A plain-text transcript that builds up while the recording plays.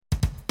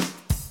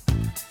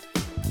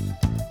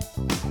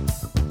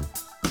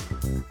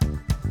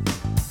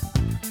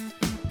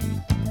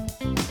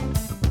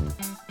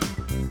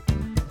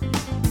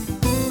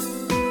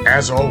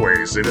As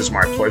always, it is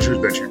my pleasure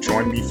that you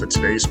join me for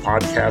today's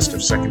podcast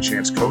of Second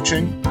Chance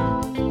Coaching.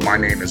 My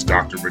name is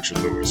Dr. Richard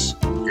Lewis.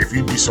 If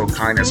you'd be so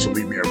kind as to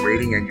leave me a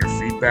rating and your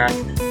feedback,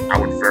 I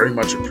would very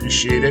much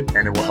appreciate it,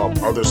 and it will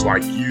help others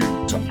like you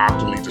to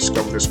optimally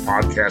discover this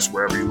podcast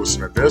wherever you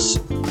listen to this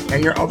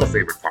and your other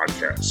favorite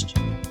podcast.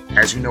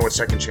 As you know, at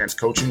Second Chance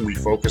Coaching, we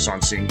focus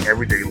on seeing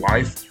everyday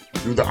life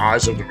through the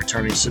eyes of the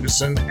returning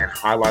citizen and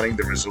highlighting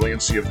the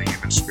resiliency of the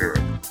human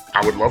spirit.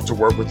 I would love to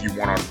work with you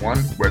one-on-one,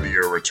 whether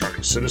you're a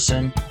returning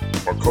citizen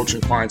or coaching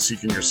client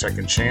seeking your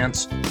second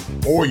chance,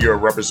 or you're a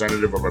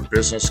representative of a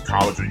business,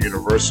 college, or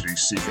university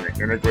seeking to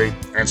integrate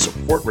and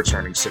support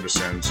returning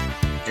citizens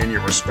in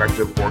your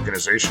respective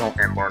organizational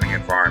and learning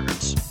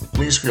environments.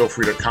 Please feel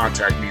free to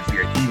contact me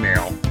via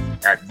email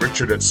at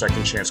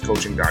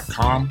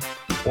richard@secondchancecoaching.com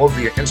or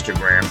via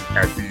Instagram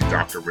at the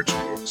Dr.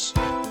 Richard Lewis.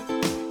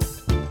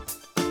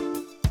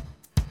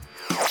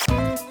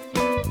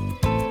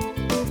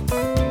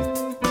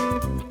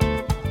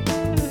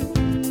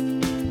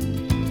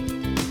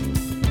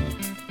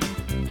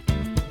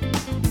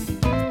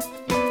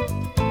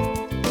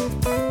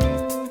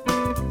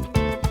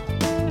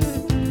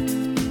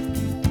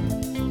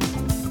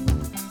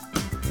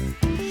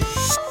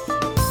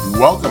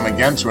 Welcome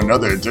again to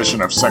another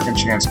edition of Second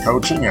Chance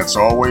Coaching. As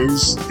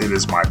always, it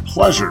is my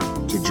pleasure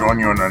to join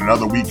you on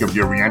another week of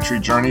your reentry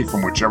journey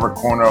from whichever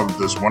corner of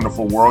this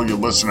wonderful world you're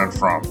listening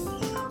from.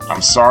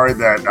 I'm sorry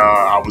that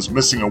I was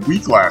missing a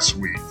week last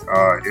week.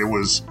 It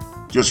was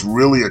just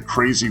really a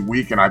crazy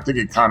week, and I think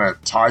it kind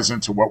of ties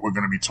into what we're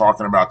going to be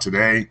talking about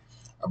today,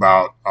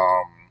 about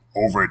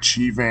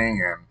overachieving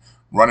and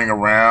running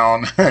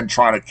around and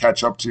trying to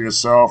catch up to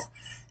yourself.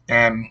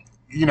 And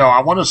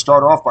I want to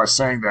start off by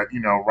saying that,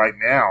 right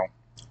now,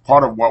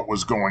 part of what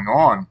was going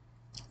on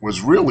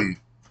was really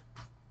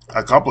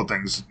a couple of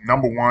things.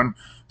 Number one,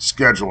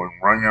 scheduling,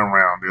 running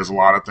around. There's a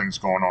lot of things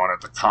going on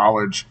at the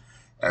college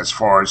as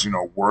far as,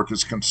 work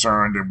is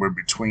concerned, and we're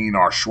between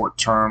our short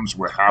terms.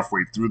 We're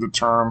halfway through the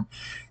term.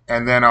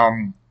 And then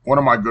one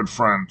of my good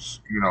friends,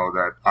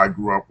 that I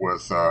grew up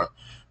with,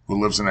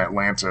 who lives in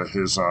Atlanta,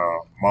 his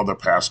mother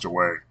passed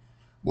away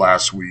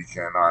last week,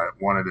 and I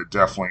wanted to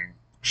definitely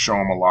show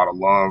him a lot of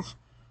love,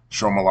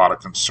 show him a lot of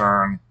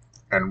concern,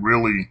 and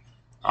really,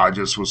 I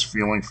just was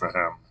feeling for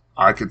him.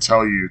 I could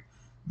tell you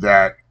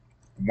that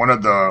one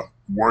of the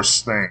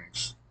worst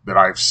things that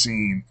I've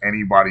seen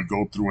anybody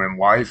go through in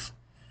life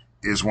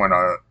is when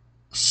a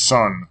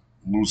son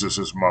loses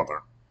his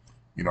mother.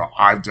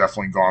 I've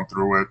definitely gone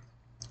through it.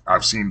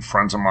 I've seen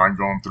friends of mine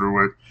going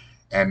through it,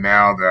 and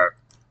now that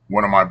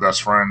one of my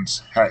best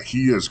friends,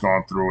 he has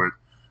gone through it,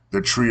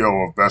 the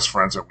trio of best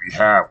friends that we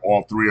have,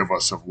 all three of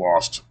us have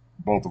lost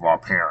both of our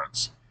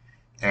parents.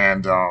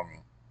 And,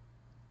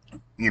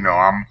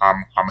 I'm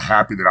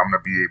happy that I'm going to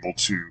be able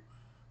to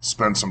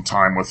spend some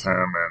time with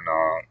him and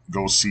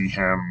go see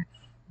him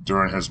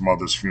during his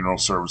mother's funeral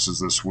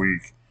services this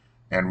week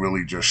and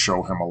really just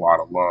show him a lot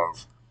of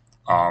love.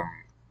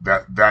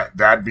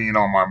 That being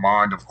on my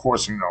mind, of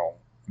course,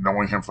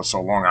 knowing him for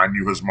so long, I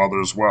knew his mother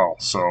as well.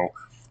 So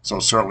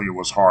certainly it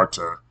was hard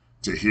to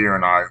hear,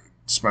 and I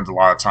spent a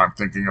lot of time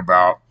thinking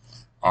about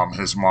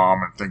his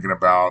mom and thinking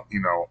about,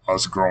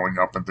 us growing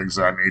up and things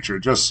of that nature.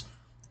 It just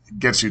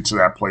gets you to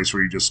that place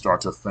where you just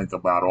start to think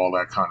about all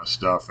that kind of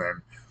stuff,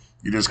 and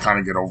you just kind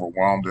of get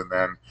overwhelmed. And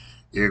then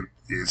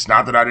it's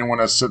not that I didn't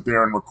want to sit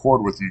there and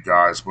record with you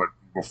guys, but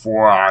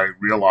before I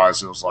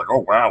realized, it was like,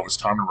 oh, wow, it's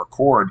time to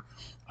record,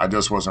 I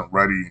just wasn't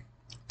ready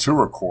to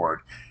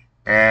record.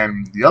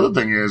 And the other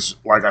thing is,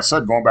 like I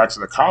said, going back to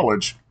the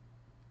college,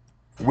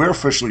 we're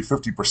officially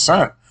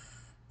 50%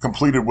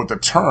 completed with the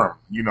term.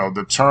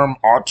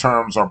 Our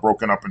terms are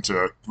broken up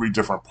into 3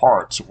 different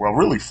parts. Well,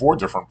 really 4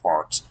 different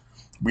parts.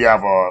 We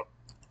have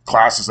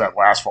classes that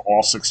last for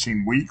all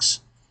 16 weeks.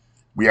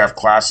 We have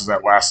classes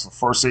that last the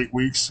first 8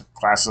 weeks,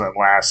 classes that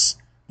last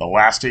the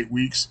last 8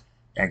 weeks,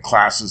 and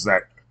classes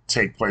that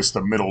take place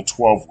the middle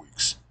 12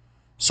 weeks.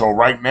 So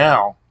right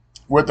now,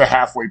 we're at the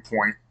halfway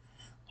point.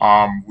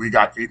 We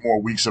got 8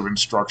 more weeks of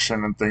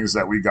instruction and things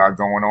that we got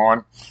going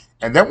on.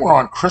 And then we're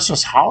on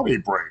Christmas holiday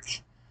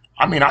break.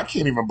 I mean, I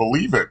can't even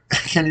believe it.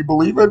 Can you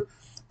believe it?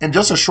 In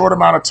just a short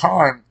amount of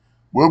time,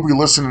 we'll be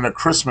listening to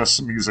Christmas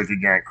music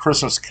again,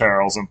 Christmas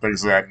carols and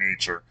things of that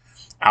nature.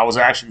 I was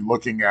actually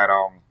looking at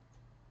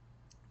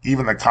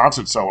even the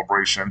concert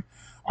celebration.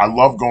 I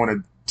love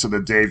going to the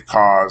Dave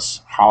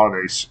Koz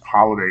holiday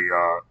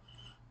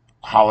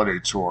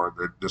tour,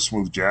 the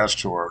smooth jazz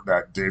tour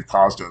that Dave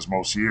Koz does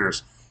most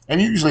years.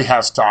 And he usually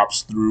has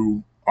stops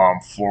through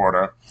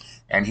Florida,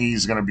 and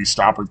he's going to be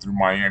stopping through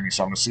Miami.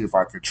 So I'm going to see if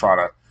I could try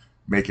to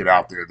make it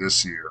out there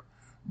this year.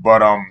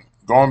 But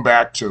going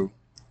back to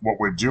what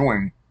we're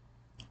doing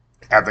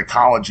at the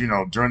college,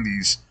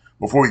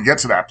 before we get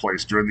to that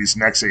place, during these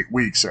next 8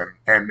 weeks,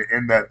 and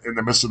in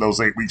the midst of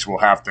those 8 weeks, we'll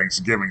have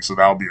Thanksgiving, so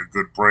that'll be a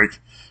good break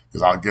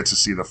because I'll get to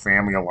see the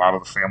family. A lot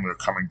of the family are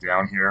coming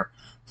down here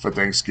for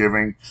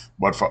Thanksgiving.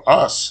 But for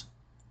us,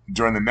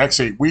 during the next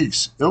 8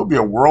 weeks, it'll be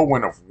a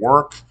whirlwind of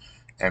work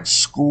and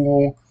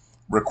school,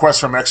 requests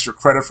from extra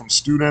credit from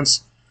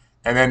students,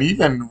 and then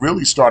even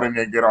really starting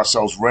to get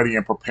ourselves ready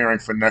and preparing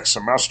for next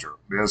semester.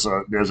 There's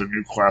a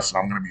new class that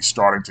I'm going to be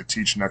starting to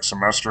teach next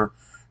semester,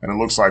 and it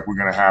looks like we're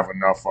going to have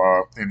enough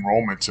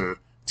enrollment to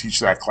teach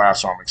that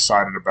class, so I'm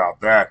excited about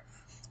that.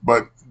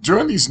 But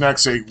during these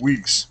next 8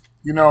 weeks,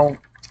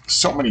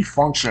 so many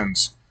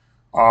functions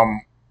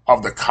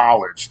of the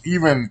college,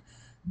 even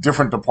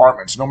different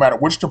departments, no matter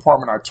which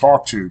department I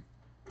talk to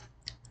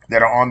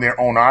that are on their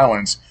own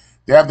islands,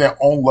 they have their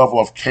own level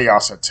of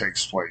chaos that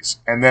takes place.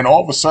 And then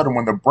all of a sudden,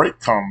 when the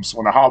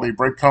holiday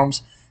break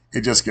comes,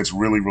 it just gets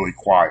really, really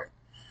quiet.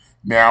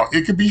 Now,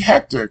 it could be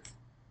hectic,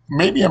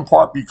 maybe in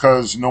part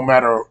because no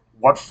matter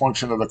what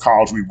function of the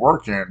college we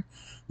work in,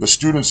 the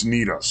students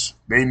need us.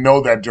 They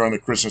know that during the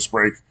Christmas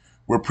break,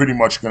 we're pretty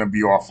much going to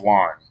be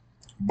offline.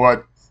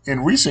 But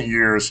in recent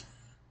years,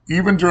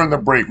 even during the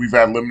break, we've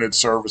had limited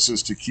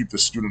services to keep the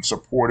students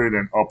supported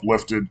and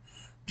uplifted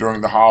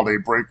during the holiday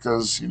break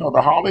because,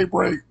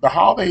 the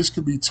holidays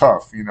could be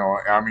tough.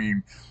 I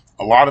mean,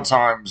 a lot of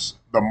times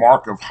the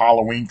mark of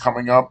Halloween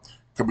coming up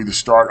could be the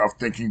start of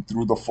thinking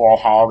through the fall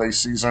holiday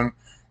season,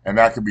 and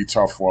that could be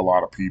tough for a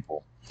lot of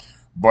people.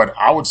 But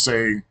I would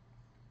say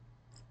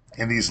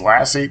in these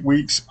last 8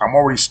 weeks, I'm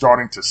already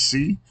starting to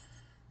see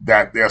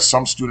that there are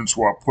some students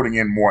who are putting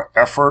in more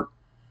effort,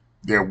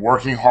 they're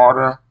working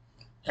harder,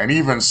 and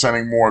even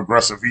sending more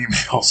aggressive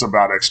emails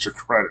about extra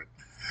credit.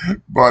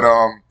 But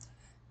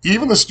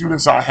even the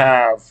students I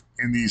have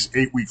in these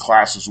 8-week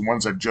classes, the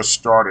ones that just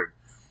started,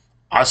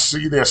 I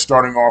see they're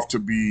starting off to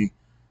be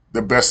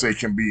the best they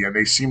can be, and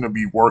they seem to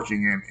be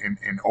working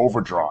in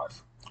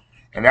overdrive.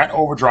 And that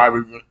overdrive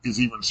is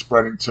even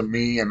spreading to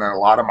me and a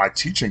lot of my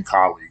teaching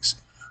colleagues.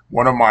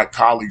 One of my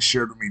colleagues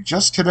shared with me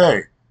just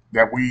today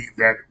that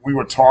we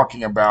were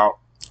talking about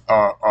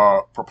a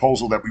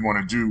proposal that we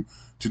want to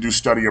do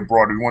study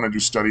abroad. We want to do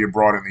study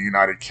abroad in the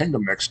United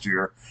Kingdom next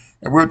year.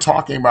 And we were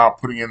talking about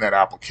putting in that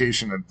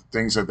application and the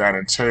things that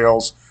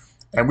entails.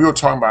 And we were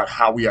talking about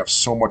how we have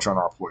so much on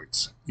our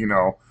plates,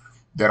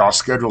 that our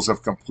schedules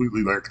have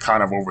completely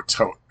kind of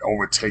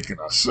overtaken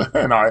us.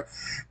 And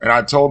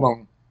I told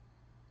them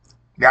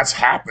that's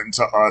happened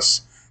to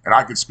us. And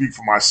I could speak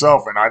for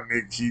myself, and I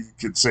think he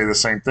could say the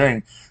same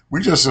thing.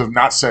 We just have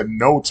not said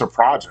no to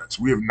projects.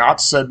 We have not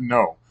said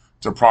no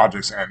to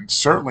projects, and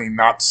certainly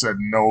not said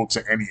no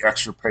to any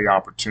extra pay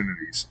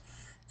opportunities.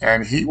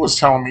 And he was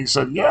telling me, he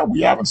said, yeah,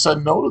 we haven't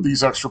said no to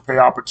these extra pay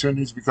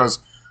opportunities because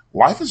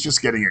life is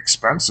just getting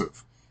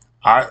expensive.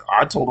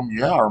 I told him,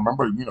 yeah, I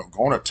remember,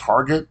 going to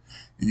Target,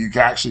 you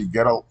can actually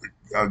get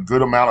a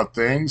good amount of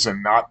things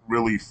and not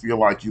really feel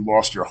like you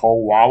lost your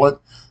whole wallet.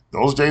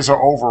 Those days are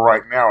over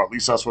right now. At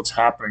least that's what's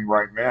happening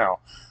right now.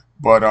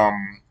 But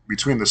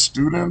between the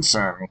students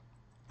and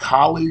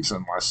colleagues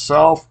and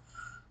myself,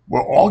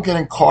 we're all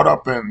getting caught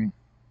up in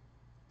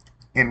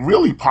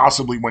really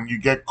possibly when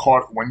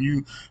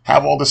you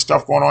have all this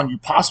stuff going on, you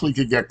possibly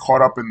could get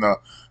caught up in the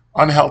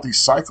unhealthy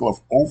cycle of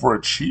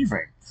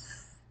overachieving,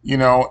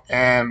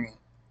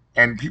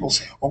 and people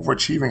say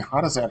overachieving,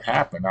 how does that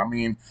happen? I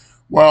mean,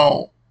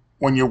 well,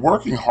 when you're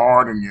working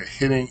hard and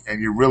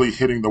you're really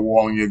hitting the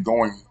wall and you're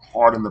going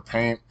hard in the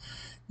paint,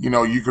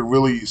 you could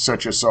really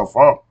set yourself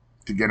up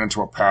to get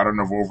into a pattern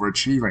of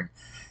overachieving.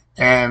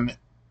 And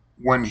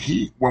when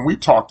we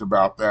talked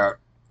about that,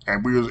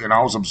 and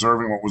I was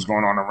observing what was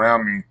going on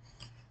around me,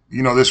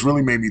 this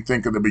really made me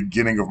think of the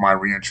beginning of my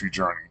reentry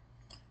journey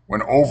when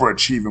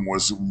overachieving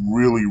was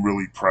really,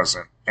 really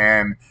present.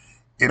 And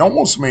it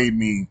almost made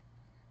me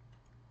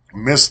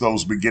miss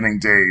those beginning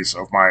days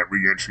of my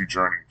reentry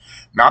journey.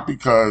 Not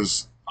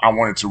because I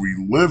wanted to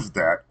relive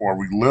that or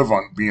relive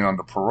on being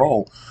under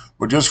parole,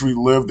 but just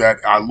relive that.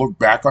 I look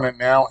back on it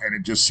now and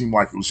it just seemed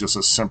like it was just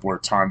a simpler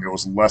time. There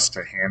was less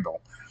to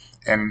handle.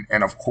 And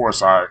of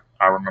course I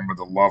remember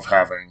the love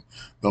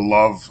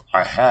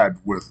I had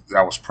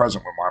that was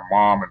present with my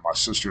mom and my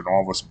sister and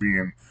all of us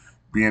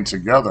being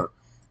together.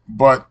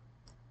 But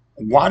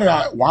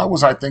why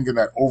was I thinking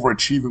that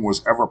overachieving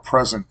was ever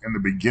present in the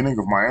beginning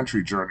of my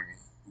reentry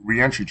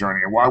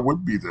journey, and why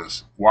would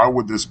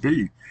this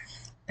be?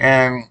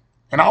 And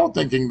I was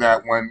thinking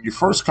that when you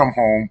first come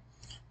home,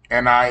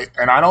 and I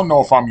don't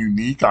know if I'm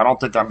unique. I don't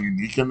think I'm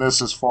unique in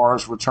this as far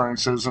as returning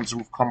citizens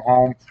who've come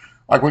home.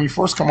 Like when you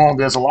first come home,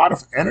 there's a lot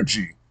of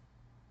energy.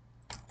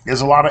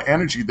 There's a lot of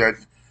energy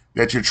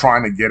that you're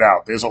trying to get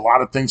out. There's a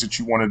lot of things that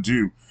you want to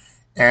do.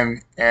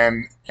 And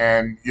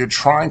you're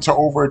trying to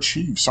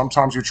overachieve.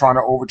 Sometimes you're trying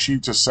to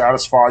overachieve to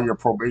satisfy your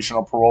probation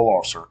or parole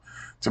officer,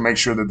 to make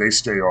sure that they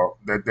stay off,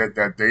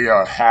 that they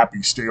are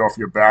happy, stay off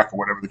your back, or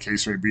whatever the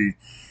case may be.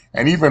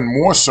 And even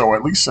more so,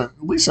 at least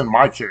in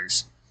my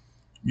case,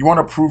 you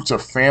want to prove to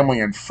family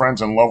and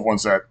friends and loved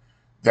ones that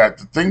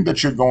the thing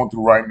that you're going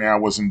through right now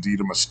was indeed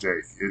a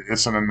mistake.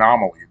 It's an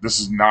anomaly. This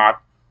is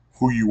not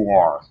who you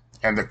are.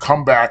 And the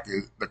comeback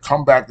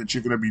that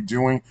you're going to be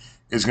doing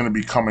is going to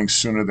be coming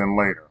sooner than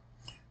later.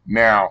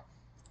 Now,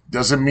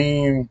 does it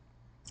mean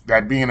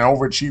that being an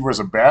overachiever is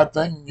a bad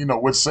thing?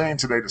 We're saying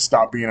today to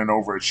stop being an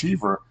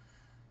overachiever.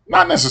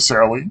 Not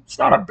necessarily. It's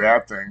not a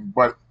bad thing.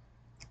 But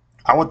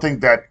I would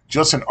think that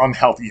just an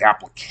unhealthy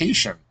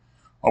application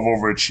of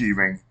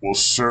overachieving will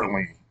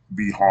certainly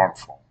be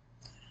harmful.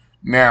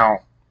 Now,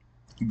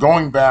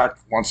 going back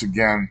once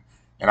again,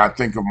 and I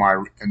think of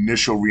my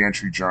initial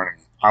reentry journey,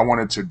 I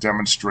wanted to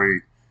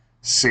demonstrate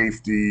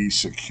safety,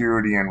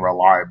 security, and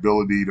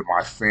reliability to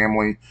my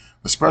family,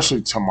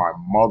 especially to my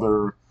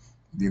mother,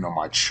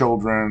 my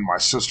children, my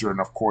sister,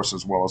 and of course,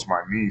 as well as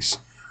my niece.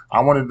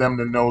 I wanted them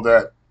to know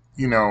that,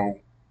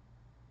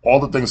 all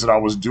the things that I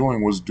was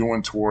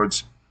doing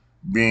towards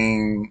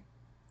being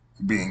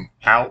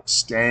out,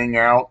 staying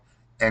out,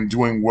 and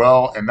doing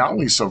well, and not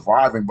only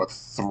surviving but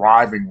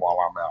thriving while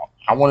I'm out.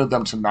 I wanted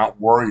them to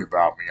not worry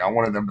about me. I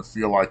wanted them to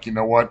feel like, you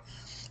know what,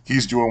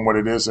 he's doing what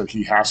it is that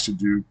he has to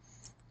do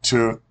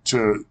to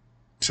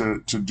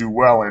do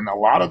well. And a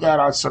lot of that,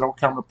 I said,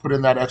 okay, I'm going to put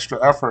in that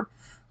extra effort.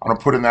 I'm going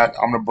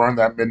to burn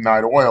that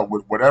midnight oil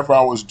with whatever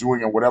I was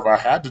doing and whatever I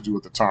had to do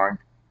at the time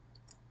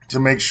to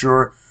make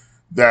sure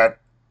that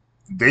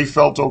they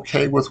felt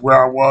okay with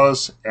where I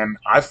was, and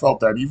I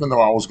felt that even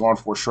though I was gone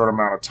for a short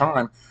amount of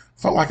time,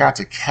 I felt like I had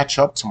to catch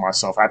up to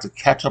myself. I had to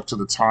catch up to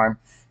the time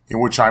in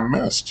which I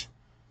missed.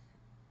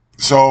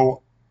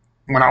 So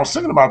when I was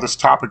thinking about this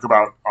topic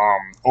about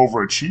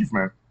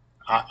overachievement,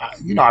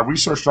 I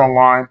researched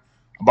online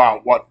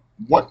about what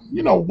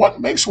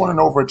makes one an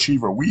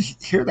overachiever. We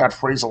hear that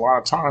phrase a lot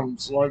of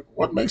times, like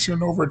what makes you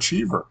an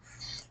overachiever?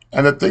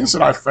 And the things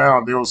that I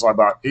found, there was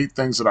about 8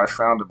 things that I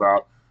found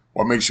about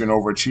what makes you an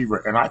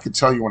overachiever. And I could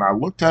tell you when I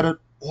looked at it,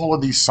 all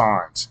of these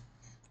signs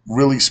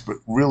really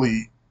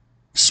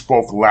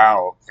spoke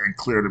loud and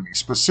clear to me.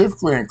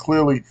 Specifically and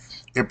clearly,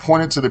 it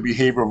pointed to the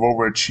behavior of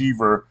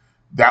overachiever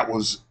that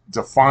was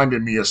defined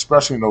in me,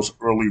 especially in those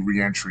early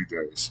reentry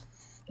days.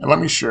 And let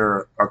me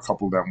share a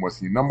couple of them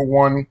with you. Number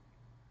one,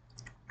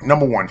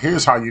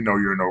 here's how you know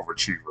you're an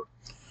overachiever.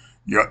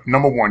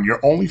 Number one,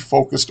 you're only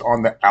focused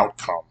on the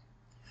outcome.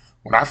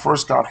 When I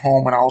first got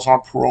home and I was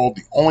on parole,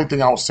 the only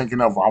thing I was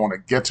thinking of, I want to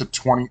get to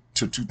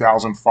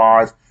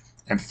 2005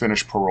 and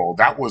finish parole.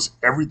 That was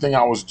everything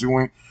I was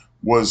doing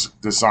was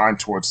designed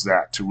towards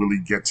that, to really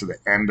get to the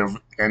end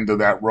of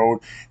that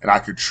road, and I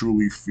could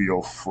truly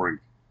feel free.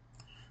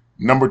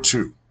 Number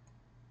two,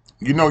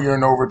 you know you're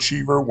an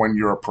overachiever when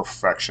you're a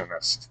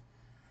perfectionist.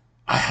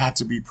 I had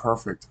to be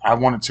perfect. I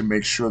wanted to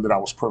make sure that I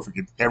was perfect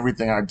in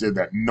everything I did,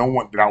 that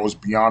I was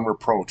beyond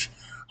reproach.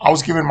 I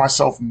was giving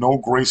myself no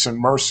grace and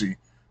mercy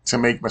to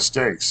make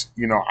mistakes.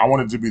 I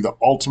wanted to be the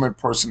ultimate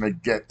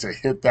person to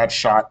hit that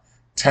shot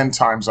 10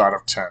 times out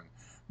of 10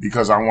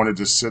 because I wanted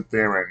to sit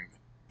there and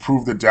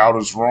prove the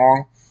doubters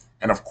wrong.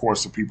 And of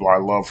course, the people I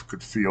love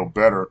could feel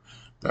better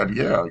that,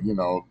 yeah,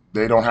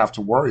 they don't have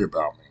to worry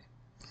about me.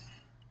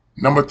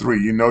 Number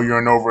three, you know you're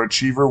an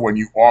overachiever when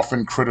you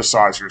often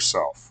criticize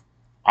yourself.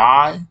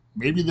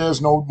 Maybe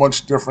there's no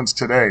much difference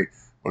today,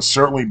 but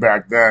certainly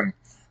back then,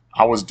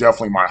 I was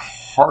definitely my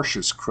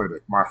hardest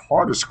critic.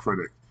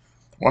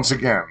 Once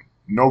again,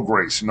 no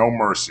grace, no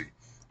mercy.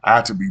 I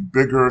had to be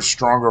bigger,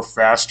 stronger,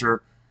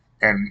 faster,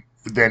 and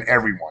than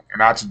everyone,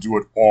 and I had to do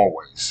it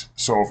always.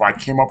 So if I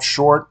came up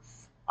short,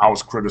 I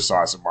was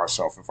criticizing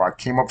myself. If I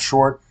came up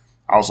short,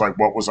 I was like,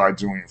 what was I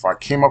doing? If I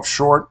came up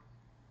short,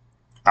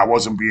 I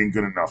wasn't being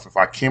good enough. If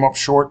I came up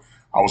short,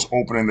 I was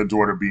opening the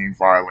door to being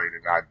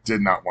violated, and I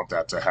did not want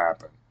that to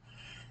happen.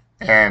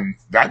 And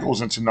that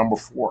goes into number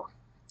 4.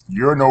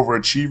 You're an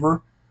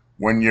overachiever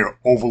when you're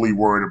overly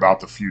worried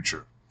about the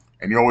future.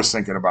 And you're always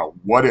thinking about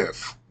what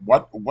if,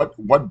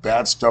 what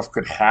bad stuff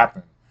could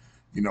happen.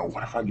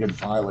 What if I get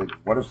violated?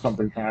 What if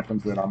something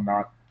happens that I'm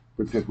not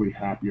particularly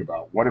happy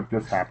about? What if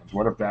this happens?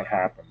 What if that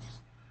happens?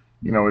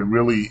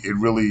 It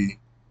really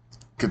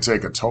could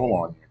take a toll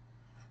on you.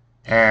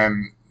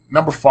 And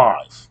number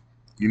 5,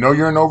 you're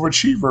an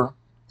overachiever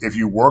if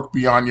you work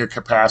beyond your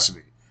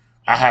capacity.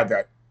 I had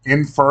that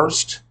in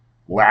first,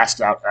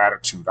 last out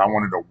attitude. I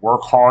wanted to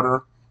work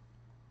harder,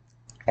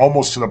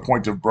 almost to the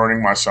point of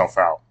burning myself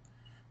out,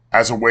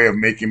 as a way of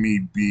making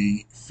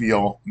me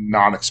feel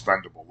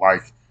non-expendable.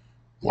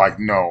 Like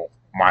no,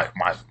 my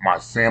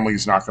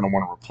family's not going to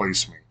want to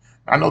replace me.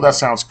 I know that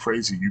sounds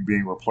crazy, you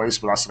being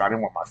replaced, but I said I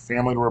didn't want my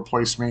family to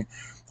replace me.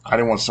 I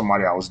didn't want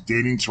somebody I was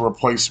dating to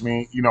replace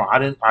me.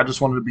 I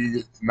just wanted to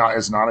be not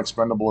as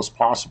non-expendable as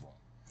possible.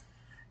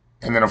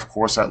 And then of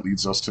course that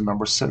leads us to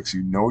number 6.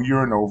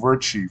 You're an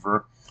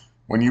overachiever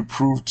when you're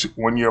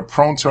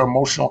prone to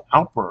emotional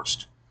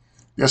outburst.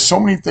 There's so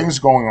many things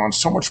going on,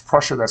 so much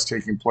pressure that's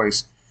taking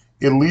place.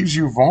 It leaves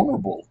you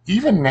vulnerable.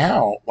 Even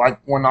now, like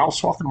when I was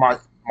talking to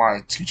my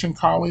teaching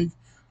colleague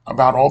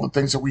about all the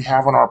things that we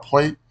have on our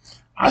plate,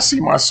 I see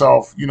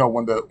myself,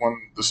 when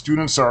the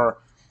students are,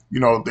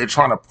 they're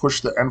trying to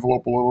push the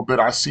envelope a little bit.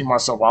 I see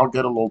myself, I'll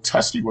get a little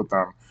testy with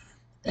them,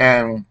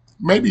 and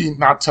maybe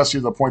not testy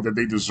to the point that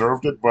they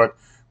deserved it, but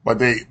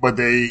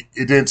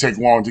it didn't take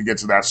long to get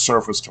to that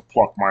surface to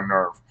pluck my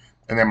nerve,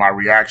 and then my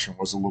reaction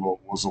was a little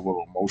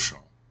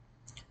emotional.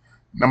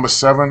 Number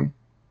 7,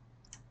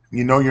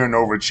 you're an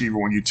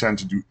overachiever when you tend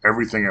to do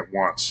everything at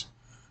once.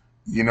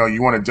 You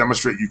want to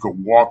demonstrate you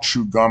could walk,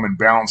 chew gum, and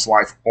balance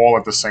life all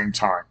at the same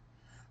time.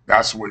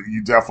 That's what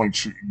you're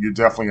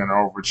definitely an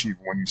overachiever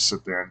when you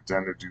sit there and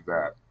tend to do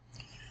that.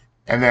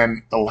 And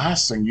then the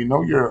last thing,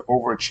 you're an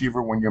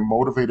overachiever when you're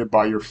motivated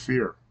by your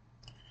fear.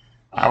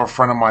 I have a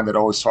friend of mine that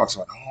always talks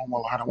about, oh,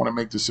 well, I don't want to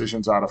make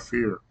decisions out of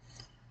fear.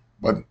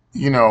 But,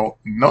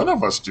 none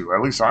of us do.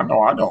 At least I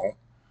know I don't.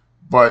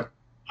 But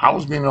I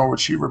was being an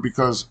overachiever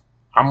because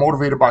I'm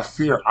motivated by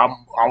fear.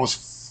 I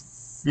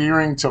was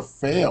fearing to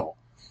fail,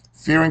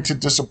 fearing to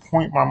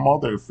disappoint my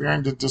mother,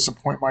 fearing to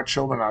disappoint my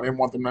children. I didn't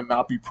want them to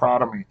not be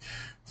proud of me,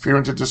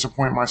 fearing to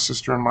disappoint my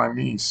sister and my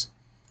niece,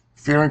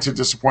 fearing to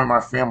disappoint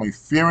my family,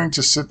 fearing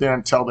to sit there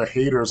and tell the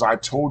haters, I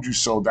told you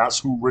so, that's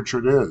who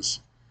Richard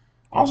is.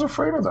 I was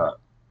afraid of that.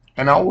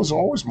 And I was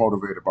always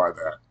motivated by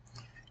that.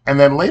 And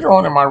then later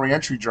on in my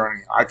reentry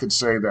journey, I could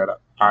say that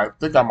I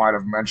think I might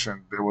have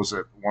mentioned there was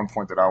at one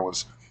point that I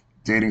was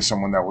dating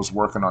someone that was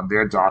working on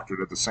their doctorate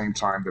at the same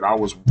time that I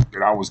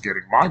was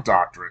getting my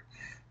doctorate.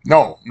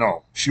 No,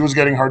 no, she was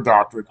getting her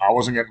doctorate. I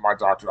wasn't getting my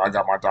doctorate. I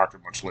got my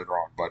doctorate much later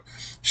on, but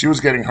she was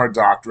getting her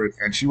doctorate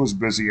and she was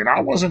busy, and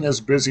I wasn't as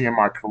busy in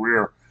my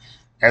career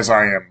as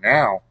I am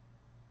now.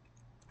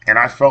 And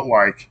I felt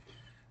like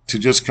to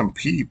just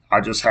compete,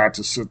 I just had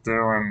to sit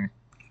there and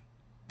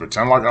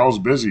pretend like I was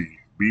busy,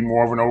 be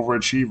more of an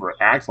overachiever,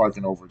 act like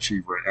an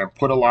overachiever, and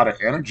put a lot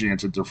of energy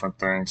into different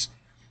things.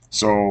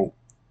 So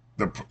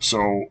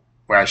so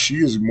as she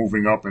is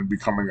moving up and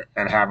becoming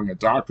and having a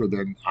doctorate,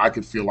 then I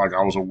could feel like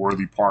I was a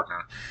worthy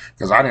partner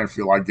because I didn't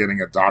feel like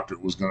getting a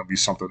doctorate was going to be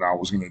something I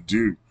was going to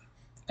do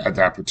at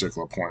that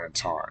particular point in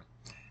time.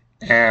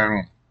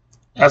 And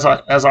as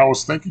I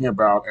was thinking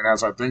about, and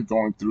as I think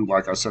going through,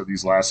 like I said,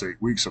 these last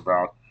 8 weeks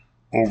about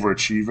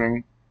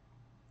overachieving,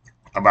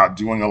 about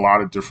doing a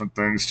lot of different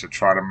things to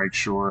try to make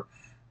sure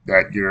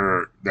that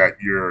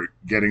you're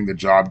getting the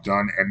job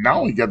done, and not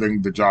only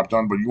getting the job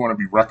done, but you want to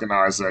be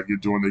recognized that you're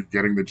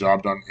getting the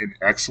job done in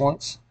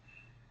excellence.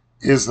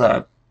 Is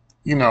that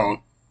you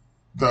know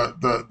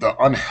the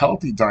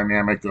unhealthy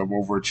dynamic of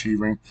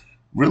overachieving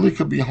really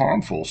could be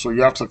harmful. So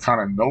you have to kind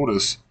of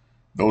notice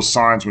those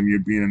signs when you're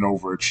being an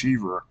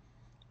overachiever,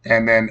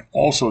 and then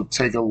also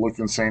take a look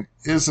and saying,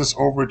 is this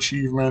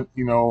overachievement,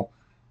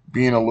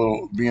 being a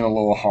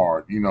little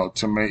hard,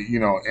 to make,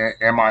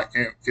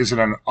 is it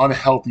an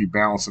unhealthy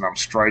balance that I'm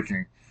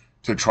striking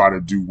to try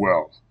to do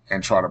well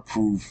and try to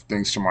prove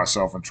things to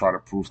myself and try to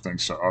prove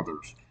things to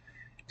others.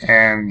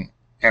 And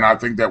and I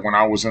think that when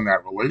I was in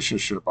that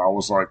relationship, I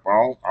was like,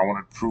 well, I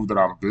want to prove that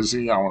I'm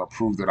busy. I want to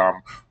prove that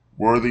I'm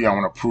worthy. I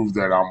want to prove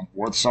that I'm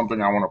worth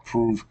something. I want to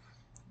prove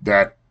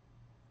that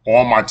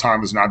all my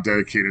time is not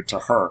dedicated to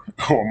her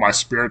or my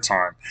spare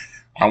time.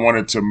 I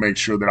wanted to make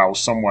sure that I was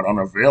somewhat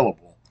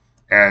unavailable,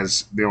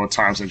 as there were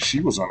times that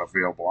she was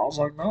unavailable. I was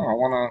like, no, I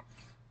want to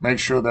make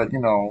sure that,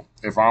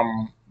 if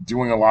I'm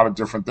doing a lot of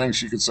different things,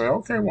 she could say,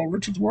 okay, well,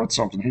 Richard's worth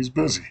something. He's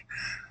busy.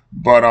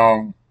 But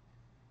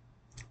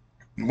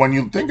when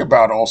you think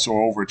about also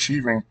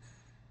overachieving,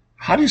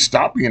 how do you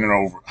stop being an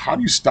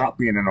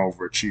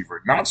overachiever?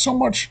 Not so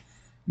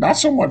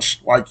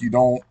much like you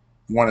don't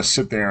want to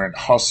sit there and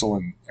hustle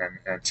and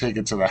take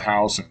it to the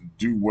house and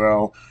do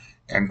well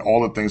and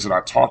all the things that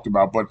I talked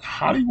about, but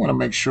how do you want to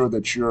make sure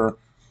that you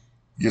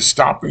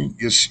stop being an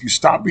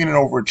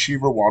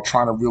overachiever while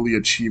trying to really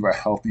achieve a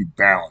healthy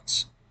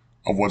balance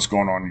of what's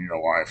going on in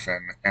your life?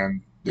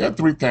 And there are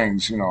three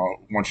things, I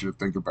want you to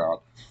think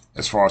about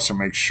as far as to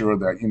make sure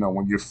that,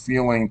 when you're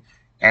feeling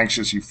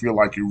anxious, you feel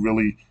like you're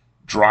really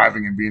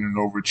driving and being an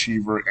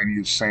overachiever, and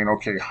you're saying,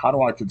 okay, how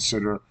do I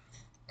consider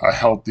a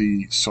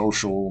healthy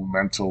social,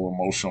 mental,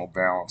 emotional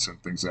balance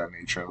and things of that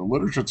nature? The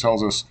literature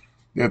tells us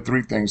there are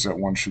three things that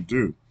one should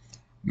do.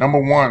 Number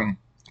one,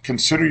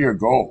 consider your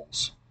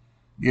goals.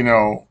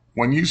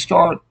 When you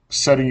start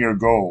setting your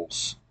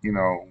goals,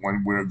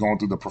 when we're going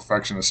through the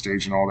perfectionist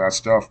stage and all that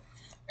stuff,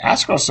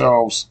 ask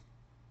ourselves,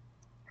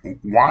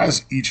 why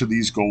is each of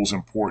these goals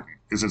important?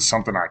 Is it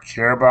something I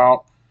care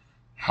about?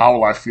 How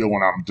will I feel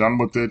when I'm done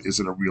with it? Is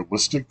it a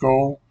realistic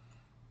goal?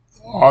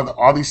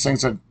 Are these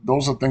things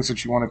those are things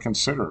that you want to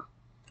consider?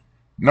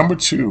 Number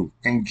two,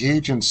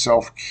 engage in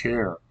self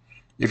care.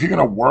 If you're going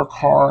to work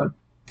hard,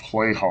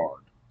 play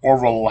hard, or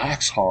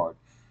relax hard,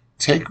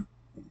 take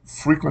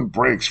frequent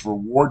breaks,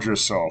 reward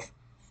yourself,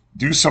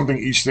 do something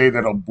each day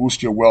that'll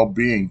boost your well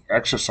being,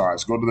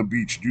 exercise, go to the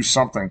beach, do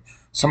something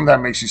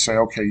that makes you say,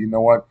 okay, you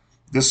know what?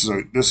 This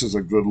is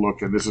a good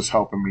look, and this is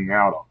helping me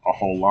out a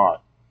whole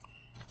lot.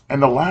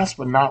 And the last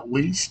but not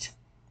least,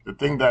 the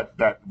thing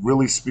that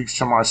really speaks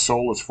to my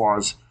soul as far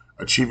as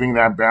achieving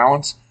that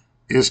balance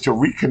is to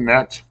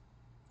reconnect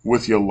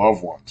with your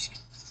loved ones.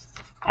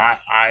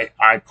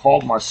 I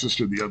called my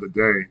sister the other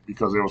day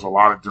because there was a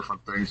lot of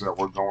different things that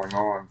were going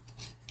on.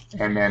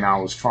 And then I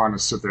was trying to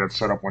sit there and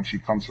set up when she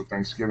comes for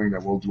Thanksgiving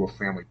that we'll do a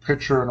family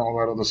picture and all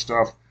that other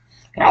stuff.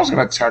 And I was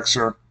going to text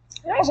her.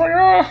 And I was like,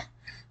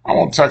 I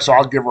won't text her.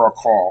 I'll give her a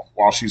call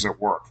while she's at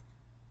work.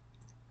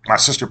 My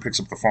sister picks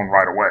up the phone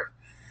right away.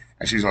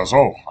 And she goes,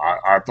 oh,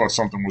 I thought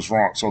something was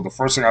wrong. So the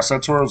first thing I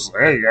said to her was,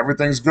 hey,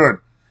 everything's good.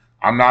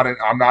 I'm not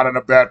in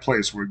a bad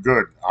place. We're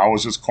good. I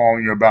was just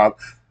calling you about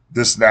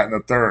this, that, and the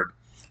third.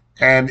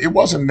 And it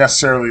wasn't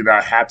necessarily that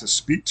I had to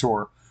speak to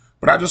her,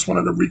 but I just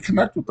wanted to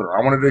reconnect with her.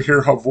 I wanted to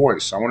hear her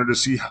voice. I wanted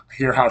to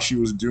hear how she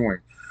was doing.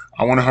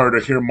 I wanted her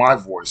to hear my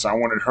voice. I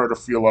wanted her to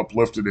feel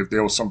uplifted if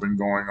there was something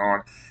going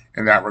on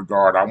in that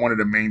regard. I wanted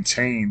to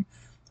maintain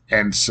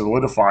and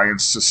solidify and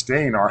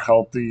sustain our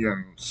healthy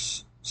and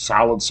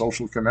solid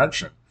social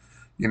connection,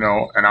 and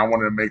I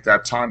wanted to make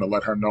that time to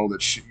let her know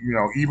that she,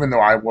 even though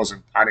I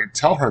didn't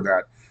tell her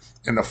that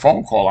in the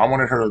phone call. I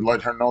wanted her to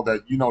let her know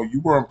that,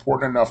 you were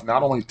important enough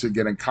not only to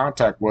get in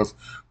contact with,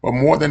 but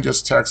more than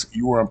just text,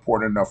 you were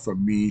important enough for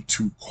me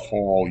to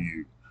call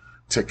you,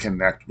 to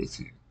connect with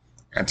you,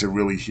 and to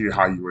really hear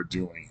how you were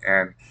doing.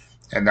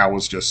 And that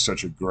was just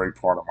such a great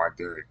part of my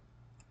day.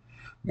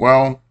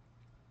 Well,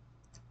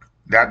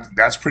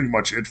 that's pretty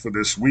much it for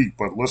this week.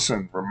 But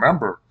listen,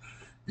 remember,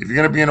 if you're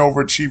going to be an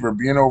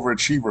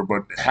overachiever,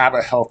 but have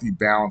a healthy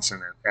balance in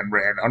it, and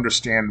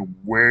understand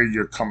where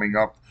you're coming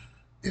up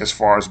as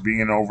far as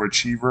being an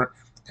overachiever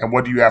and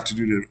what do you have to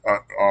do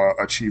to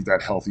achieve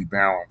that healthy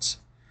balance.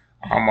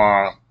 I'm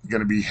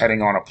going to be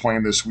heading on a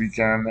plane this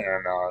weekend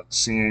and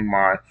seeing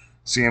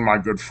my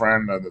good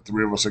friend. The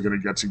three of us are going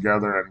to get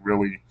together and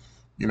really,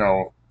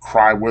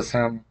 cry with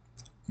him,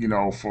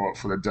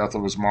 for the death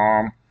of his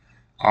mom,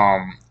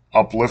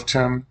 uplift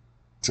him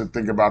to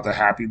think about the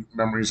happy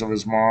memories of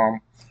his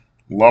mom,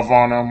 love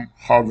on him,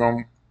 hug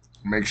him,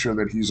 make sure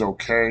that he's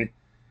okay,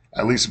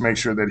 at least make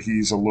sure that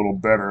he's a little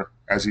better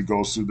as he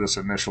goes through this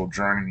initial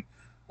journey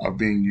of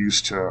being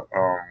used to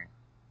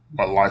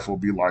what life will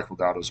be like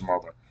without his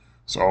mother.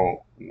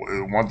 So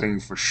one thing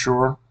for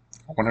sure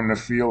I want him to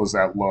feel is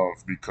that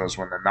love, because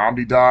when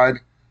Nnamdi died,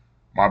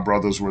 my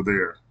brothers were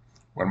there.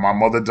 When my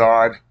mother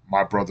died,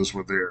 my brothers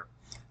were there.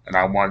 And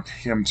I want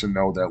him to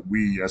know that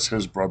we, as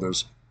his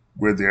brothers,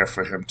 we're there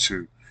for him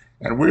too.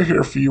 And we're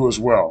here for you as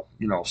well.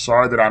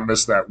 Sorry that I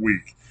missed that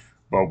week,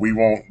 but we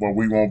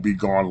won't be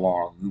gone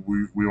long.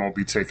 We won't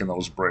be taking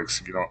those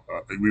breaks.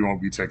 We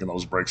won't be taking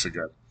those breaks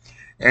again.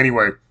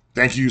 Anyway,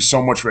 thank you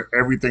so much for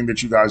everything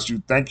that you guys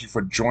do. Thank you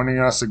for joining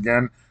us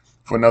again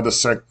for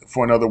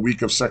another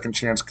week of Second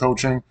Chance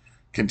Coaching.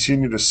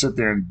 Continue to sit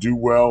there and do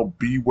well,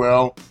 be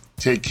well,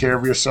 take care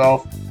of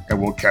yourself,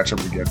 and we'll catch up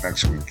again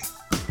next week.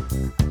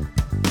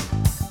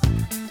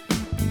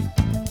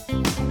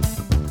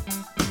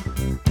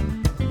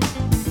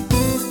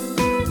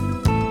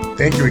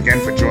 Thank you again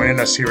for joining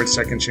us here at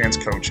Second Chance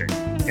Coaching.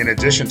 In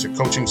addition to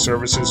coaching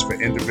services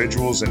for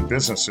individuals and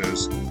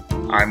businesses,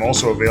 I'm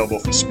also available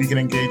for speaking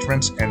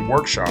engagements and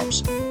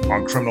workshops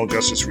on criminal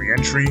justice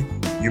reentry,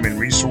 human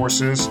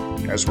resources,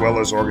 as well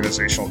as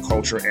organizational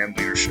culture and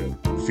leadership.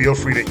 Feel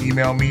free to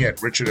email me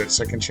at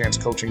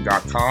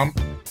richard@secondchancecoaching.com,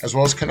 as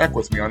well as connect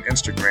with me on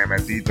Instagram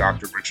at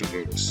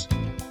 @DrRichardLewis.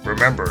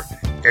 Remember,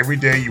 every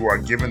day you are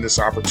given this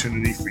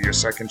opportunity for your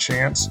second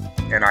chance,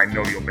 and I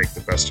know you'll make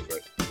the best of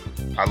it.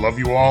 I love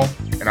you all,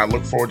 and I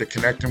look forward to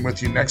connecting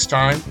with you next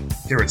time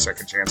here at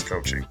Second Chance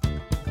Coaching.